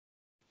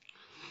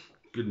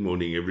Good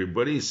morning,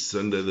 everybody.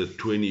 Sunday, the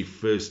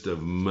 21st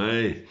of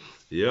May.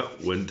 Yeah,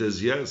 winter's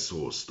here,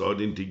 so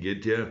starting to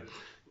get here.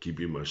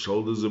 Keeping my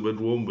shoulders a bit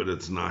warm, but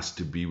it's nice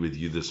to be with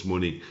you this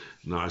morning.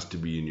 Nice to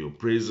be in your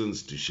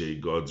presence, to share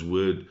God's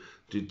word,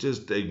 to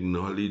just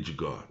acknowledge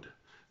God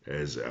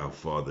as our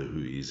Father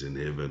who is in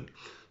heaven.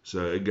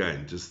 So,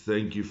 again, just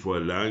thank you for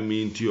allowing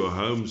me into your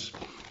homes.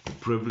 A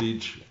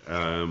privilege.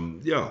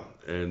 And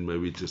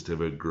maybe just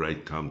have a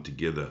great time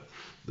together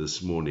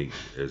this morning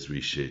as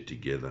we share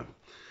together.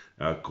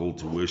 Our call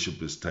to worship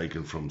is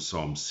taken from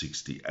Psalm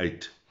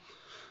 68.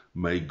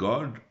 May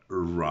God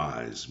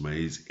arise,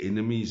 may his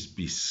enemies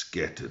be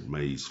scattered,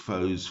 may his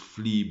foes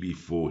flee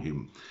before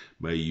him.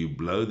 May you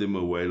blow them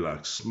away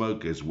like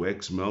smoke as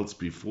wax melts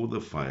before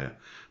the fire.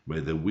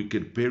 May the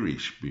wicked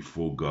perish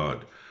before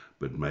God,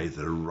 but may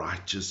the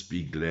righteous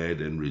be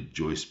glad and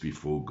rejoice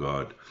before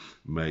God.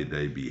 May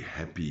they be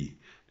happy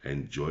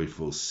and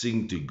joyful.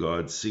 Sing to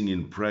God, sing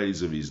in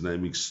praise of his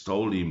name,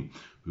 extol him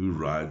who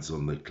rides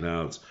on the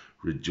clouds.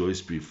 Rejoice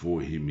before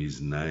him,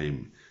 his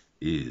name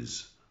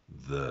is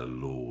the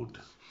Lord.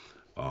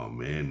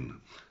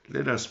 Amen.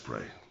 Let us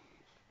pray.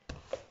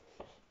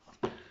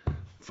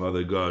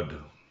 Father God,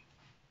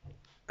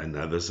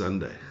 another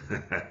Sunday.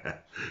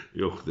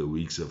 The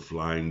weeks are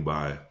flying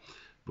by,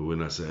 but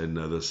when I say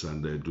another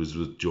Sunday, it was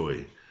with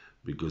joy,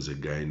 because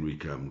again we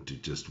come to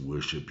just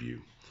worship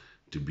you,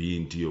 to be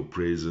into your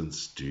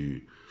presence,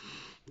 to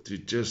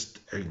just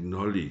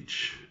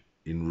acknowledge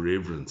in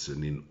reverence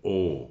and in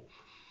awe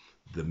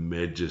the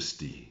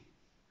majesty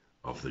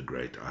of the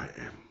great I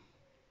am.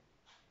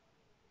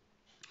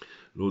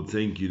 Lord,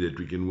 thank you that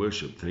we can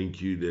worship. Thank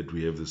you that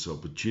we have this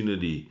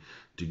opportunity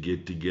to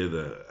get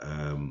together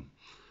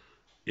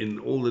in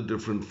all the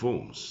different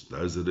forms.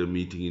 Those that are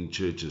meeting in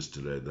churches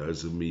today,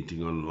 those that are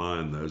meeting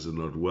online, those that are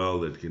not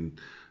well, that can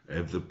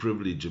have the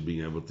privilege of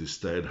being able to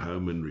stay at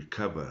home and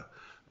recover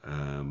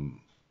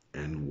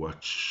and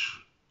watch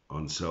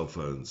on cell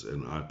phones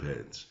and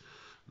iPads.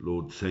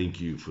 Lord,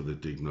 thank you for the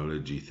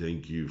technology.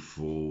 Thank you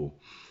for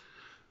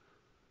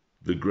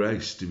the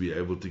grace to be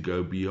able to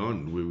go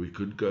beyond where we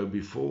could go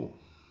before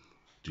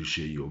to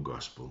share your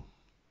gospel.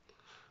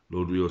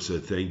 Lord, we also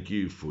thank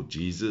you for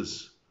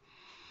Jesus,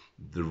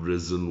 the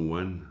risen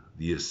one,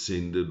 the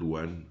ascended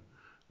one,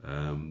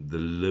 the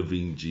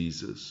living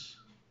Jesus,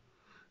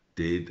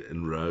 dead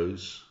and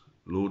rose.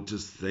 Lord,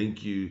 just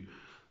thank you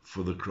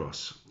for the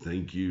cross.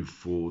 Thank you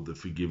for the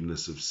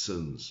forgiveness of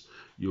sins,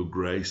 your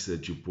grace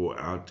that you pour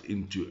out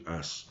into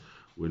us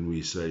when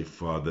we say,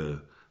 Father,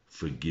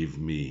 forgive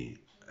me,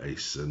 a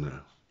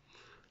sinner.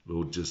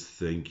 Lord, just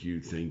thank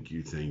you, thank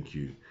you, thank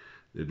you,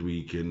 that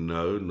we can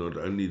know not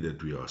only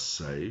that we are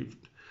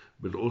saved,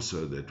 but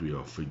also that we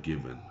are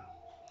forgiven,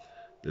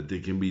 that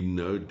there can be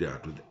no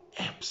doubt, with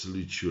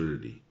absolute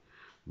surety,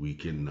 we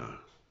can know.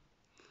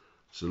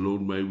 So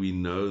Lord, may we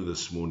know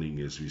this morning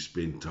as we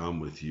spend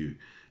time with you,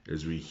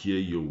 as we hear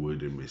your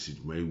word and message,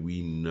 may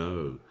we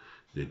know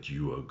that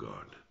you are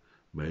God.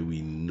 May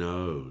we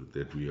know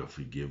that we are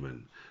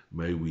forgiven.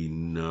 May we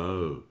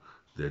know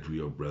that we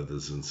are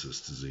brothers and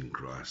sisters in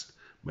Christ.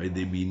 May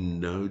there be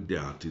no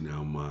doubt in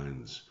our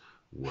minds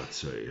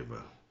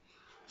whatsoever.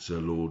 So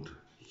Lord,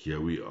 here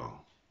we are.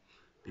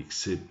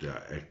 Accept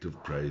our act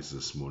of praise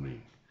this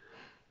morning,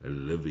 a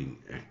living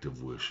act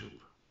of worship.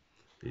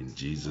 In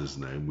Jesus'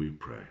 name we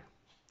pray.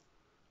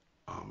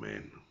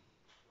 Amen.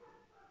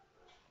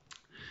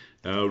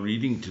 Our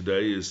reading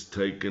today is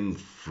taken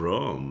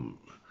from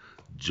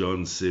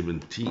John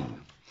 17,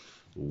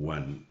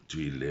 1 to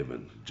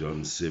 11.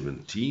 John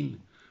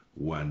 17,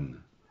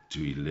 1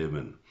 to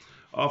 11.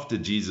 After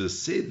Jesus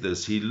said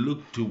this, he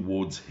looked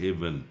towards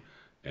heaven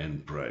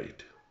and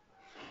prayed,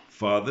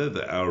 Father,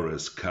 the hour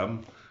has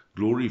come.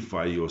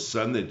 Glorify your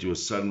Son, that your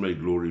Son may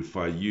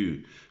glorify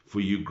you. For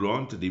you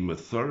granted him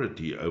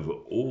authority over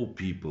all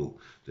people,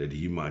 that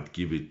he might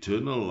give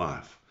eternal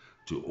life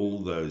to all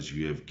those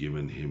you have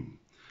given him.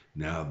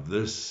 Now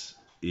this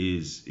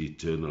is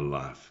eternal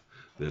life,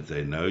 that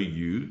they know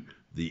you,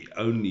 the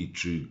only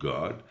true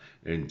God,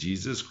 and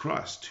Jesus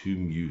Christ,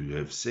 whom you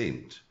have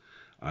sent.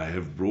 I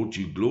have brought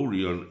you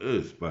glory on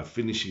earth by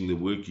finishing the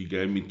work you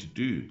gave me to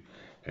do.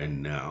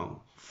 And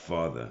now,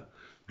 Father,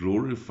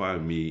 glorify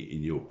me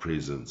in your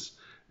presence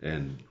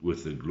and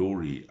with the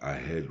glory I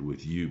had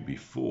with you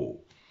before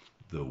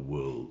the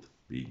world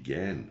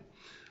began.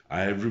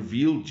 I have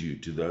revealed you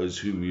to those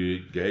whom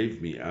you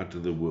gave me out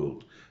of the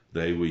world.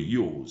 They were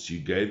yours. You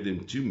gave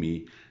them to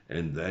me,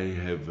 and they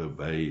have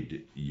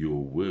obeyed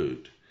your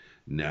word.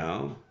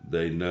 Now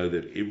they know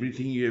that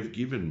everything you have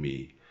given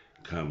me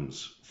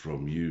comes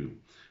from you.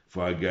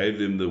 For I gave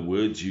them the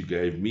words you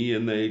gave me,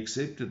 and they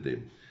accepted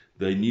them.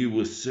 They knew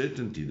with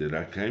certainty that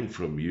I came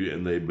from you,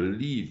 and they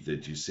believed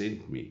that you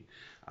sent me.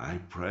 I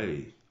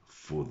pray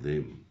for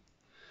them.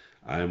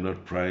 I am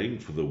not praying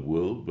for the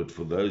world, but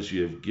for those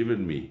you have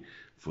given me,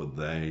 for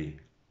they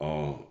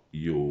are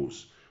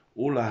yours.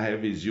 All I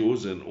have is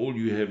yours, and all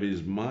you have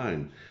is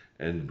mine,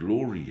 and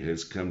glory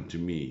has come to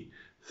me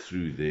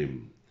through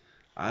them.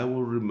 I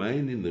will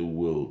remain in the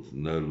world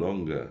no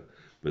longer,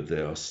 but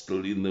they are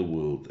still in the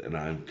world, and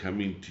I am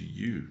coming to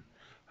you.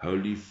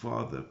 Holy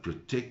Father,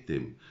 protect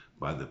them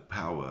by the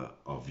power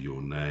of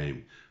your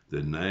name,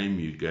 the name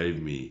you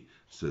gave me,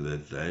 so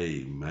that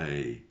they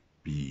may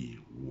be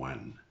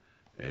one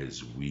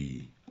as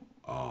we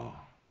are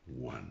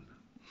one.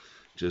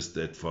 Just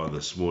that far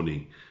this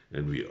morning,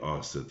 and we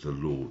ask that the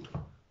Lord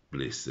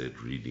bless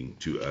that reading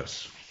to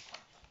us.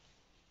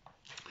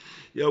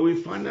 Yeah, we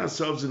find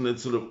ourselves in that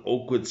sort of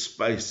awkward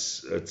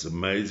space. It's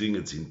amazing,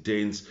 it's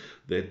intense,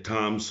 that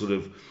time sort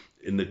of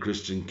in the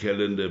Christian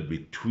calendar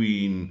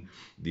between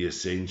the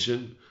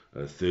Ascension,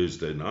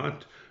 Thursday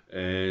night,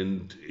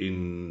 and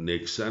in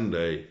next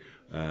Sunday,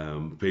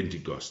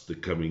 Pentecost, the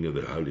coming of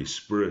the Holy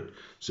Spirit.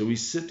 So we're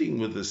sitting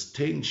with this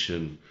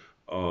tension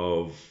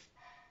of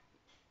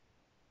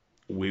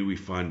where we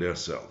find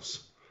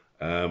ourselves.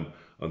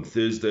 On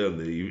Thursday, on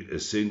the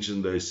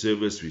Ascension Day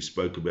service, we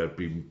spoke about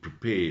being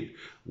prepared,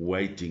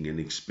 waiting and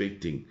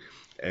expecting.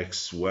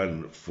 Acts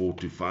 1,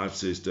 4-5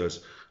 says to us,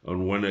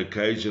 on one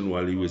occasion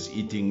while he was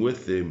eating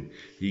with them,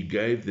 he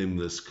gave them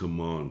this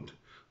command: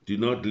 do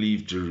not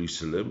leave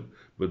Jerusalem,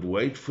 but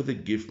wait for the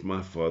gift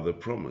my Father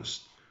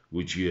promised,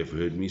 which you have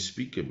heard me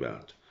speak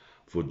about.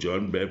 For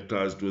John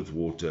baptized with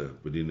water,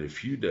 but in a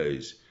few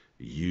days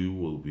you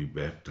will be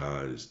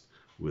baptized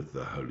with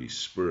the Holy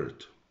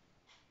Spirit.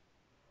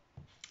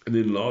 And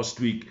then last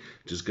week,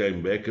 just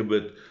going back a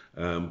bit,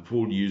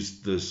 Paul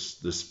used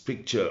this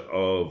picture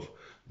of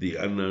the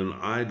unknown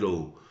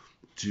idol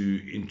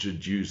to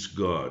introduce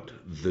God,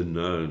 the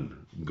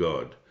known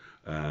God,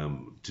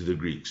 to the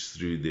Greeks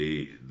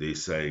through their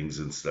sayings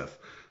and stuff.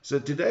 So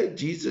today,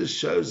 Jesus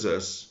shows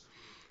us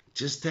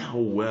just how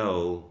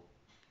well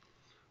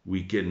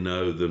we can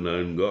know the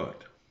known God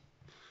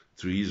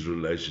through his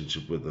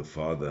relationship with the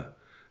Father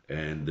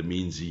and the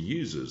means he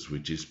uses,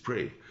 which is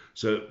prayer.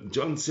 So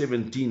John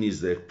 17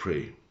 is that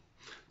prayer.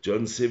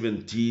 John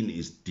 17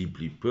 is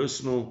deeply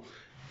personal,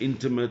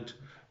 intimate,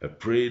 a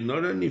prayer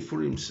not only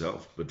for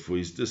himself, but for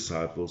his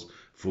disciples,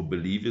 for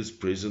believers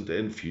present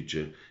and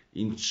future.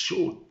 In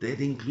short, that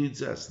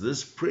includes us.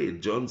 This prayer,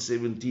 John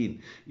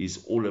 17,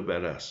 is all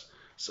about us.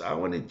 So I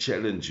want to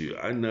challenge you.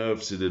 I know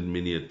I've said it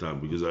many a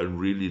time because I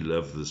really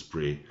love this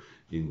prayer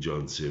in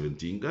John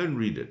 17. Go and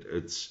read it.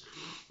 It's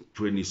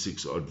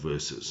 26 odd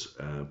verses.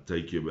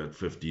 Take you about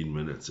 15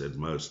 minutes at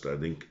most, I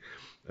think.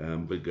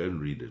 But go and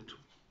read it.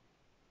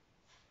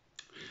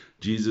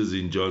 Jesus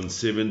in John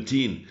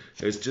 17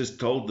 has just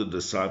told the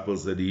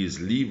disciples that he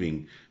is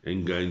leaving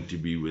and going to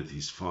be with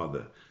his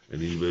Father.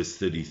 And in verse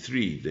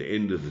 33, the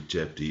end of the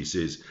chapter, he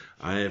says,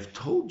 I have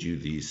told you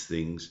these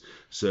things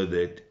so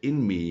that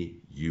in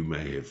me you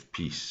may have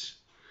peace.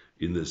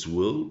 In this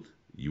world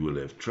you will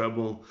have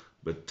trouble,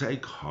 but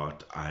take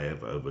heart, I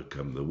have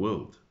overcome the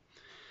world.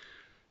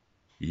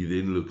 He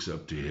then looks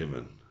up to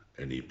heaven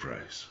and he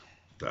prays.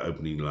 The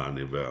opening line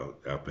of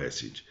our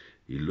passage.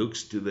 He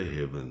looks to the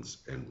heavens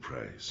and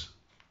prays.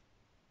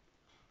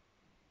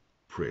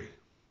 Pray.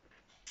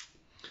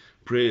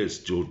 Prayer, as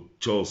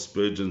Charles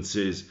Spurgeon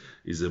says,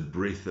 is a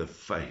breath of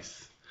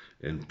faith,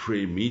 and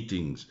prayer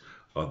meetings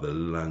are the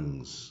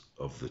lungs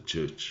of the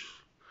church.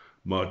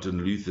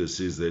 Martin Luther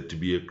says that to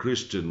be a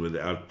Christian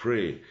without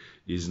prayer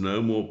is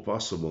no more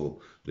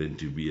possible than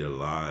to be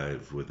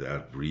alive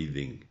without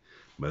breathing.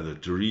 Mother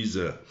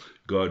Teresa,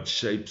 God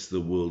shapes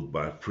the world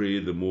by prayer.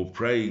 The more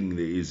praying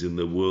there is in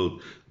the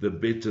world, the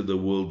better the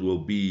world will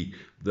be,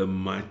 the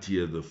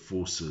mightier the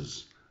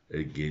forces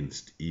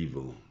against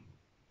evil.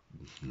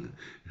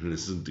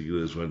 Listen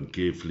to this one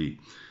carefully.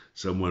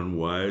 Someone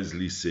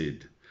wisely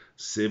said,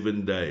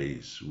 7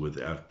 days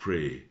without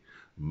prayer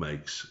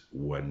makes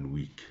 1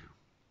 week.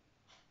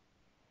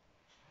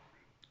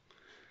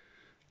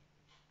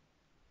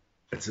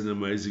 It's an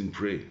amazing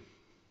prayer.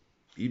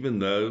 Even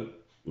though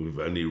we've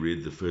only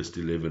read the first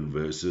 11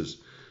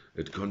 verses,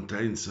 it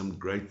contains some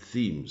great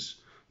themes.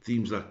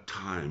 Themes like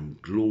time,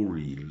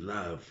 glory,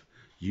 love,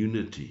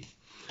 unity.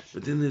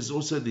 But then there's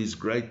also these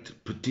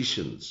great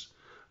petitions.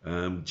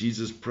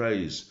 Jesus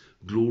prays,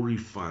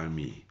 glorify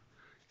me.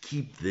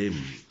 Keep them,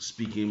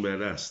 speaking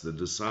about us, the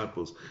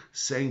disciples.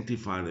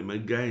 Sanctify them,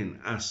 again,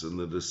 us and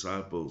the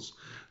disciples,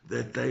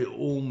 that they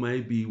all may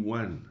be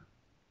one.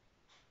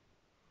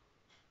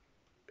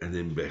 And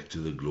then back to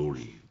the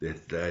glory,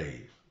 that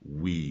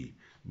we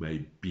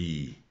may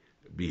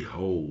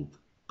behold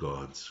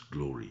God's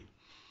glory.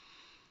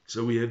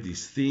 So we have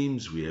these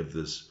themes, we have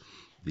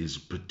these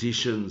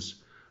petitions,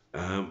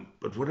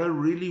 but what I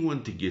really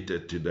want to get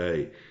at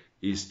today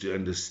is to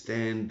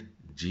understand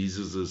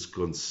Jesus'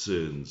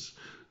 concerns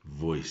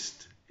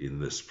voiced in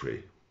this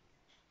prayer.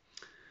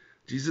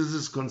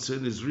 Jesus'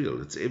 concern is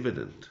real, it's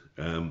evident.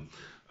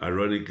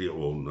 Ironically,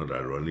 or not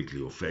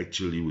ironically, or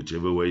factually,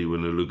 whichever way you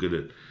want to look at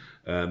it,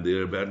 there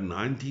are about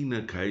 19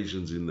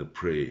 occasions in the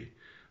prayer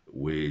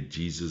where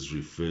Jesus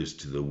refers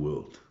to the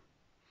world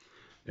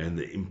and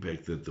the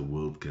impact that the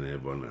world can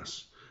have on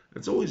us.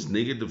 It's always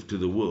negative to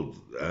the world,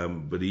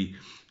 but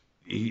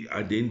he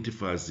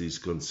identifies these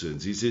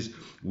concerns. He says,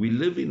 we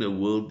live in a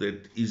world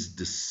that is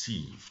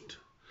deceived,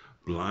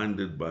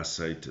 blinded by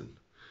Satan.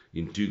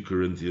 In 2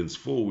 Corinthians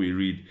 4, we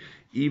read,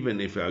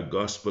 Even if our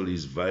gospel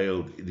is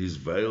veiled, it is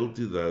veiled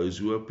to those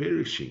who are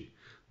perishing.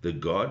 The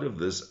God of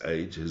this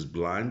age has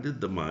blinded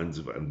the minds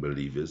of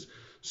unbelievers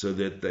so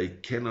that they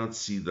cannot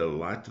see the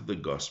light of the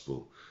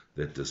gospel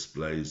that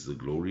displays the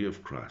glory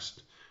of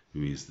Christ,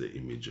 who is the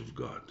image of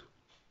God.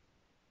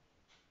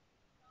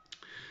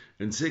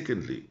 And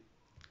secondly,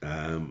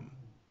 and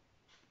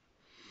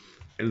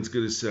it's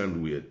going to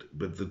sound weird,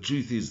 but the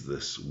truth is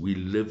this: we're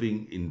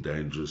living in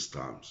dangerous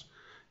times.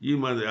 You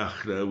might,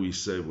 no, we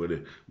say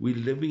whatever. We're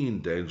living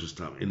in dangerous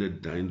time, in a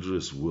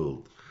dangerous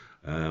world.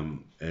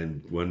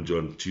 And 1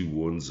 John 2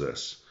 warns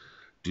us,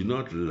 do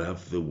not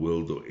love the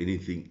world or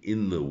anything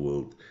in the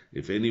world.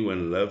 If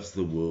anyone loves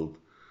the world,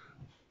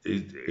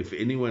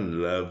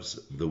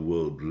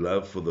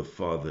 love for the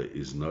Father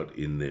is not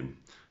in them.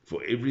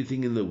 For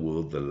everything in the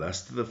world, the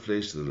lust of the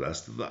flesh, the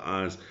lust of the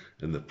eyes,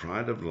 and the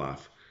pride of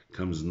life,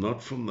 comes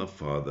not from the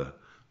Father,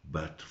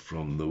 but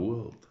from the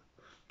world.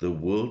 The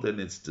world and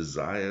its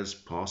desires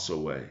pass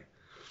away,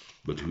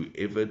 but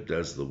whoever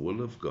does the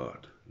will of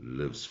God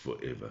lives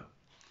forever.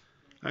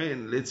 I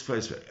mean, let's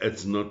face it,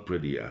 it's not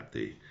pretty out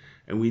there.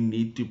 And we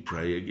need to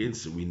pray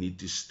against it. We need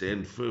to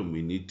stand firm.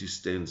 We need to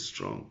stand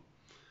strong.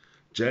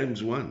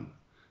 James 1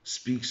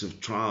 speaks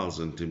of trials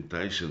and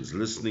temptations,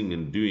 listening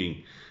and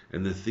doing,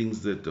 and the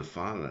things that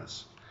defile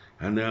us,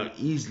 and how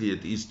easily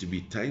it is to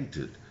be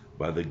tainted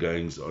by the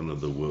goings on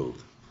of the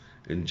world.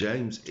 And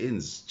James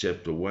ends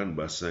chapter 1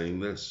 by saying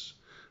this: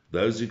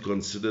 those who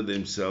consider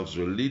themselves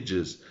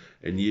religious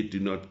and yet do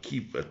not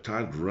keep a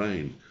tight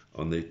rein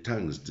on their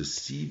tongues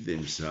deceive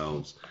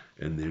themselves,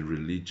 and their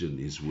religion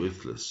is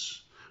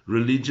worthless.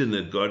 Religion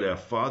that God our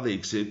Father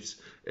accepts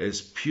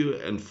as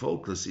pure and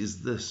faultless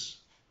is this: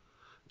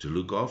 to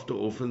look after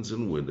orphans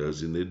and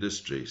widows in their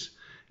distress,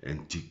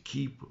 and to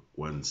keep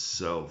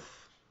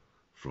oneself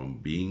from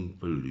being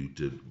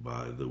polluted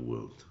by the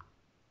world.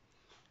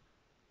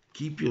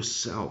 Keep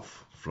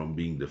yourself from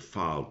being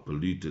defiled,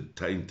 polluted,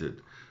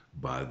 tainted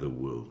by the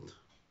world.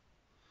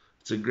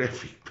 It's a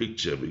graphic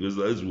picture because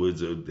those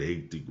words are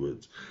hectic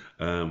words.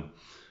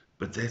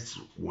 But that's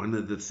one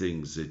of the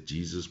things that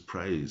Jesus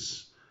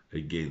prays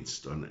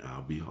against on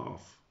our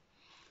behalf.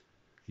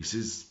 He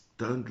says,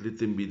 don't let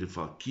them be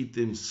defiled. Keep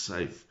them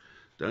safe.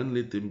 Don't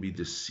let them be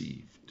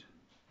deceived.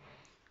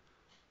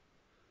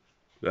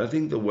 But I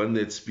think the one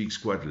that speaks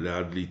quite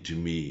loudly to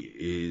me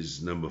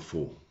is number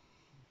 4.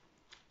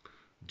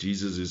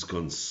 Jesus is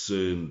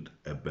concerned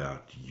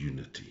about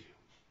unity,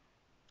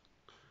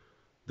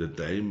 that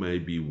they may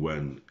be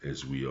one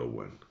as we are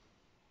one.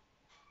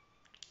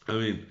 I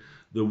mean,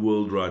 the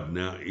world right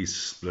now is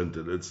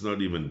splintered. It's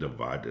not even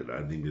divided.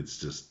 I think it's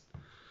just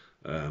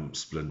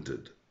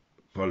splintered.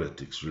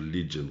 Politics,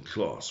 religion,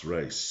 class,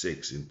 race,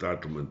 sex,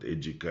 entitlement,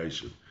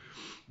 education.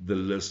 The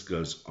list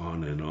goes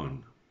on and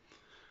on.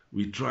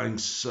 We're trying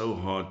so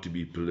hard to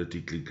be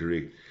politically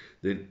correct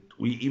that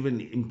we're even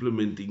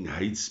implementing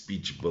hate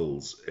speech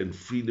bills and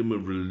freedom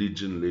of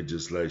religion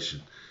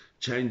legislation,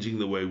 changing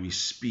the way we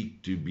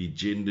speak to be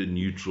gender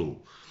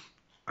neutral.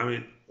 I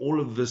mean, all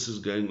of this is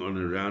going on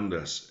around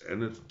us,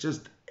 and it's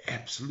just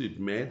absolute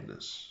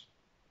madness.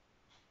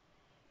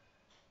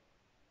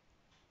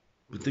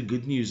 But the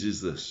good news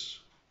is this: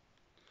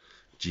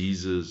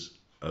 Jesus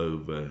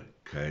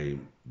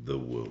overcame the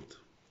world.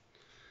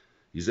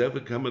 He's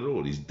overcome it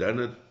all. He's done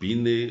it,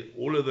 been there,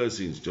 all of those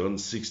things. John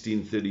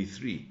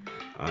 16:33.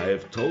 I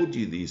have told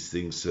you these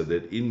things so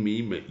that in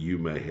me you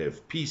may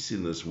have peace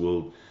in this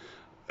world.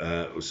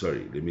 Let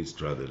me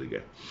try that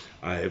again.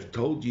 I have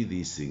told you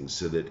these things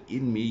so that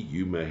in me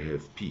you may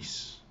have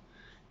peace.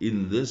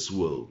 In this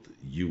world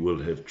you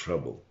will have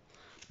trouble,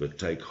 but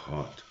take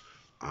heart.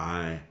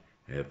 I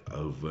have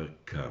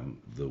overcome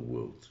the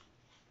world.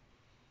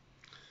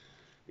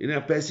 In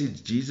our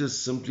passage, Jesus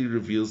simply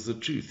reveals the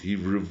truth. He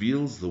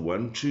reveals the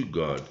one true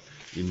God.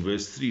 In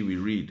verse 3 we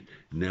read,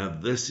 now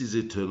this is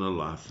eternal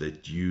life,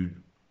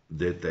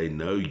 that they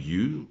know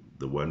you,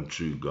 the one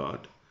true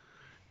God,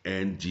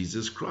 and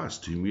Jesus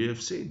Christ, whom you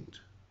have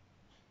sent.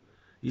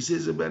 He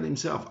says about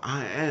himself,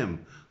 I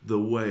am the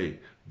way,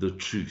 the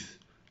truth,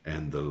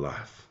 and the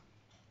life.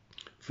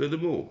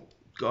 Furthermore,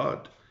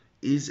 God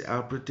is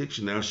our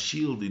protection, our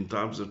shield in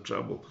times of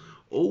trouble.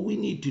 All we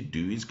need to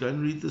do is go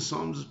and read the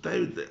Psalms of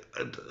David.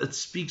 It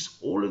speaks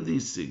all of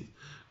these things.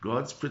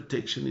 God's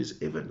protection is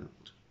evident.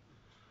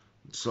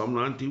 Psalm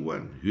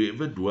 91,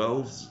 whoever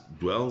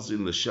dwells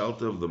in the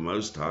shelter of the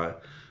Most High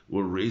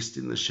will rest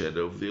in the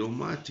shadow of the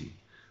Almighty.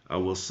 I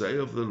will say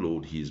of the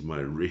Lord, he is my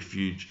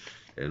refuge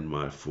and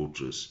my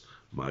fortress,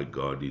 my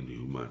God in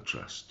whom I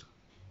trust.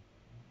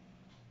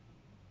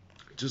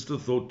 Just a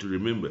thought to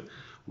remember.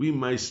 We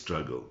may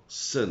struggle,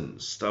 sin,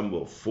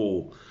 stumble,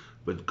 fall,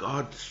 but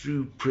God,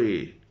 through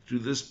prayer, through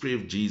this prayer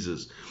of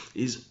Jesus,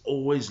 is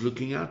always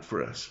looking out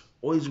for us,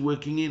 always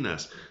working in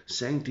us,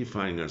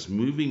 sanctifying us,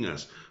 moving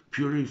us,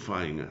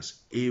 purifying us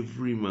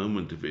every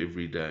moment of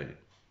every day.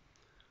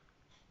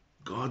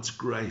 God's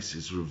grace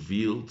is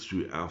revealed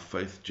through our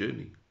faith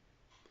journey.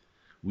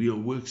 We are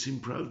works in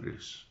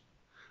progress.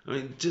 I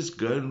mean, just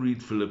go and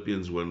read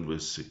Philippians 1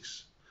 verse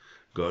 6.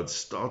 God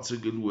starts a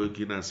good work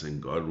in us,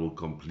 and God will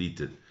complete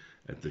it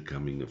at the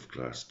coming of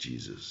Christ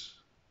Jesus.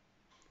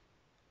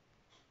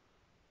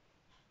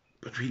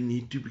 But we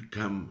need to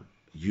become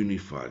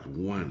unified,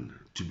 one,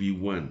 to be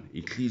one.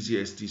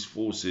 Ecclesiastes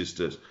 4 says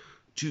to us,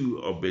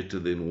 two are better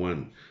than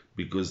one,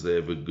 because they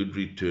have a good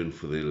return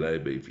for their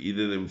labor. If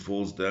either of them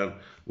falls down,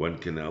 one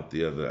can help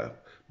the other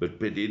up.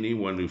 But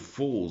anyone who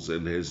falls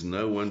and has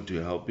no one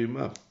to help him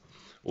up.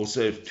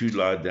 Also, if two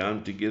lie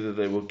down together,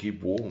 they will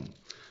keep warm.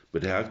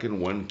 But how can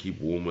one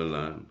keep warm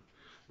alone?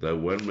 Though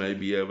one may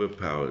be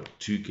overpowered,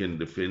 two can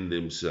defend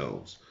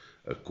themselves.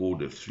 A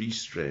cord of 3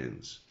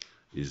 strands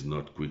is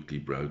not quickly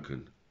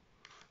broken.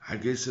 I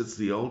guess it's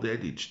the old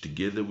adage,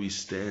 together we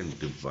stand,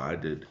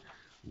 divided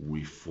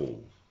we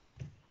fall.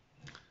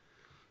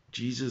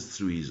 Jesus,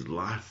 through his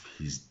life,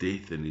 his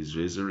death, and his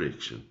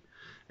resurrection,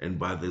 and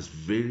by this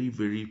very,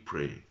 very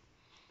prayer,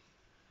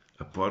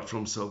 apart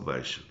from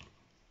salvation,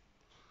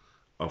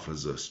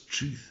 offers us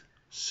truth,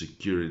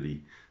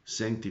 security,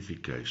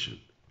 sanctification,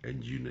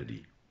 and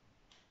unity.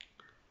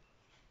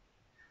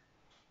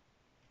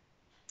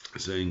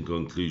 So in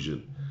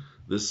conclusion,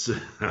 this,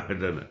 I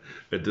don't know,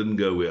 it didn't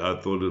go where I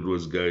thought it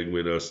was going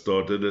when I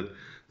started it.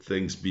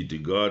 Thanks be to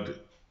God.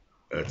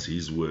 That's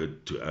his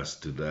word to us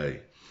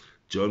today.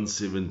 John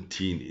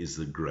 17 is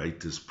the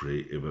greatest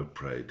prayer ever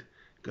prayed.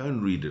 Go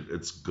and read it.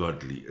 It's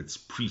godly, it's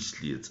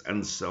priestly, it's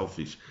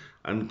unselfish,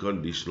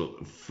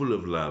 unconditional, full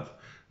of love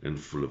and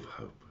full of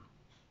hope.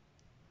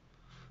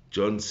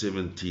 John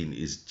 17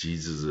 is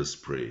Jesus'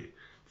 prayer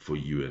for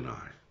you and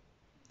I.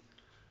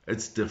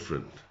 It's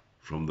different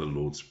from the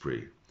Lord's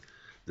Prayer.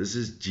 This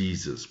is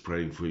Jesus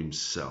praying for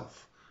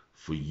himself,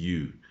 for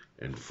you,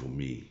 and for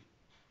me.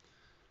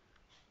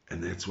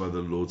 And that's why the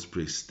Lord's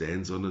Prayer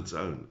stands on its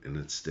own, and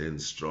it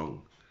stands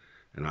strong.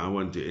 And I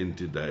want to end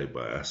today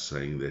by us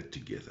saying that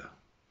together.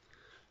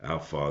 Our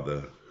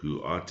Father,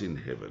 who art in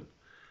heaven,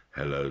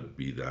 hallowed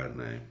be thy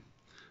name.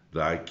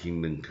 Thy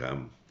kingdom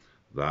come,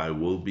 thy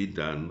will be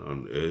done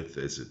on earth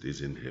as it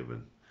is in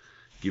heaven.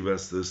 Give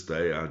us this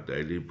day our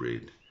daily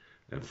bread,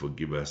 and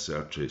forgive us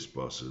our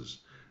trespasses,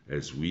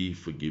 as we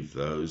forgive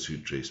those who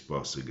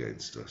trespass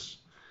against us.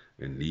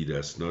 And lead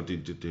us not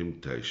into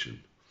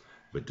temptation,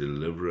 but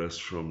deliver us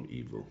from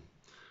evil.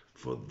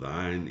 For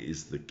thine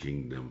is the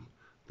kingdom,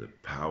 the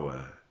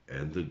power,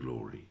 and the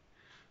glory,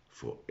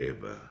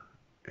 forever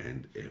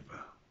and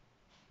ever.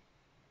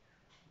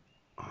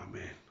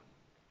 Amen.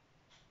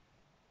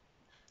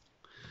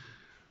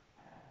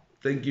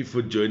 Thank you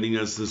for joining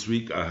us this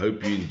week. I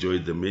hope you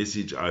enjoyed the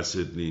message. I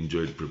certainly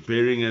enjoyed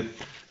preparing it,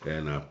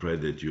 and I pray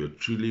that you are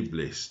truly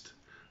blessed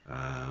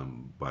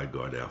by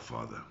God our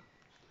Father.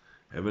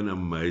 Have an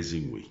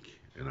amazing week,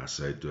 and I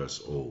say to us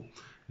all,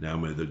 now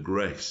may the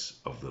grace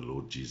of the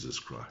Lord Jesus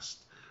Christ,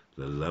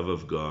 the love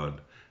of God,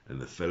 and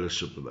the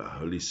fellowship of the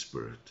Holy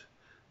Spirit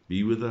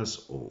be with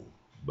us all,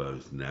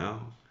 both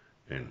now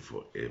and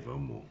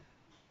forevermore.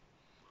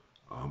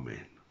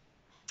 Amen.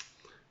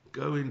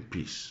 Go in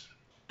peace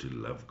to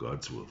love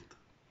God's world.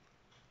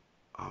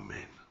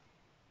 Amen.